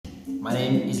My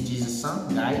name is Jesus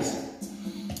Son, guys,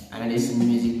 and I listen to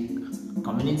music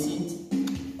community,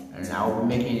 and I will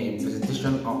be making a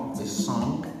presentation of the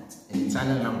song in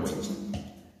Italian language.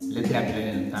 Lately I've been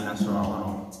learning Italian, so I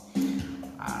want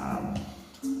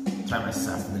to try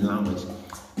myself in the language.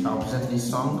 So I'll present this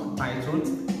song titled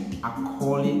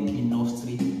Accogli i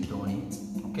nostri Doni.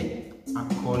 Okay?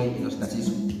 Accogli i nostri, that is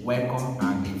welcome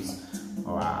our gifts.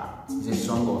 Or it's a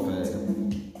song of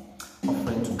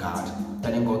offering to God,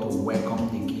 telling God to welcome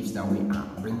the gifts that we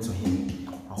bring to Him.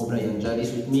 I hope that you enjoy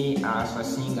this with me as I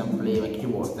sing and play my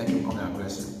keyboard. Thank you for coming and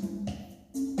bless you.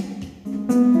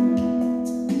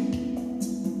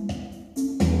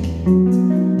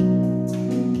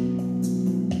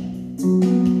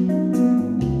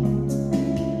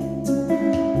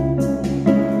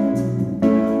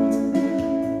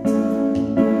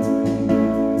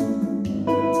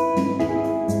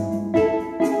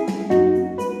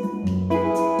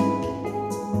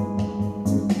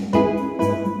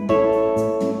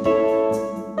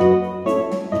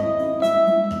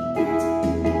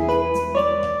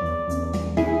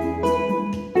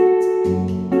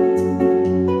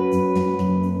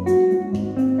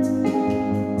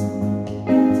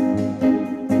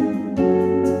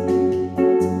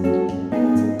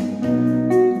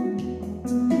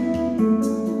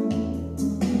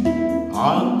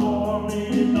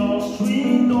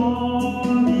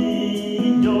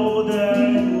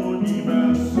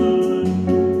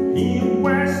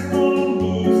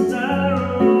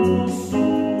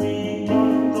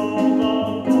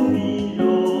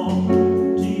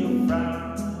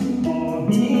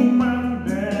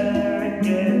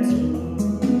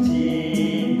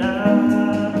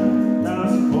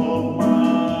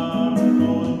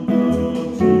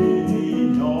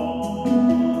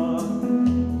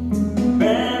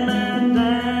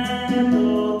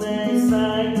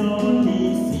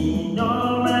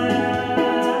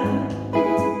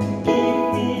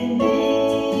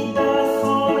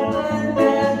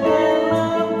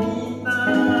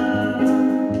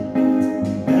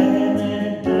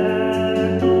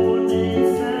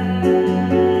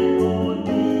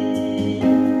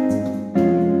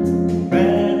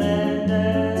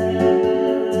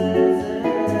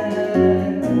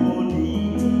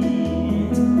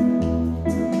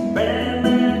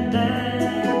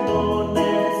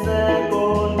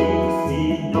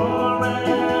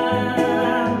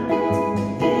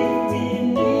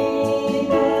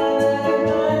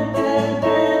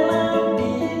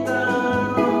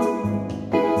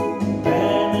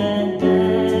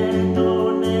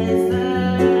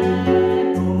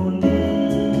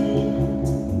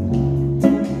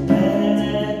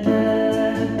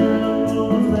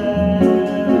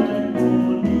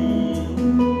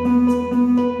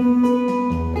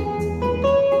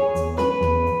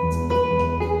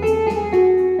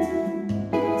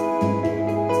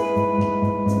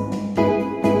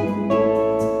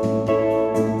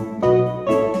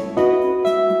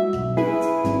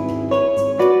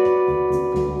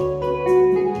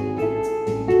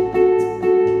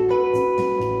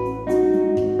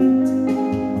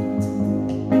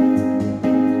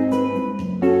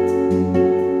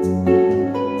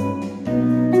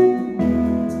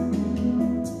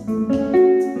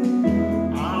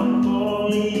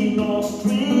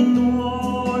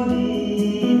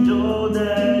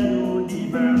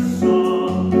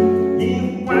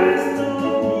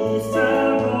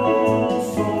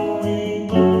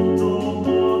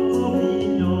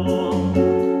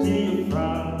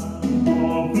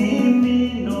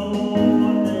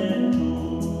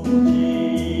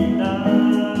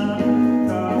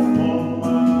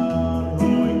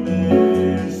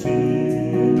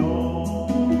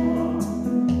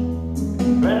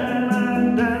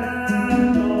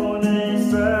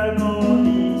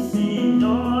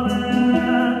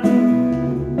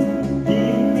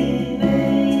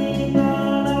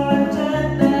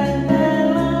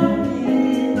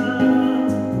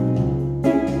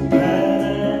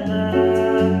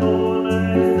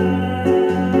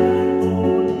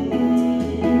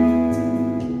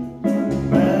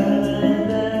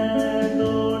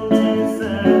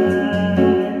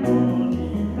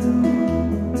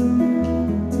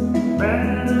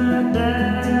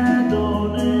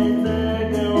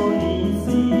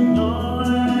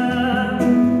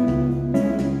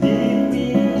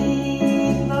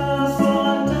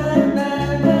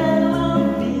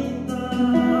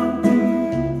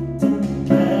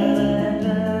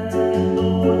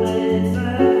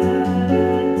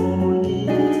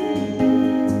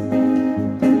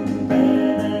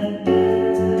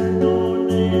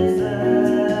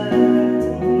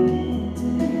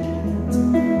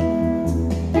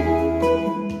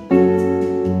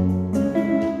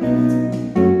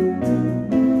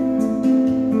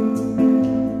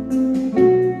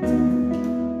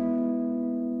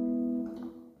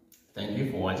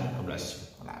 looking forward. God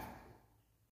bless you. Bye.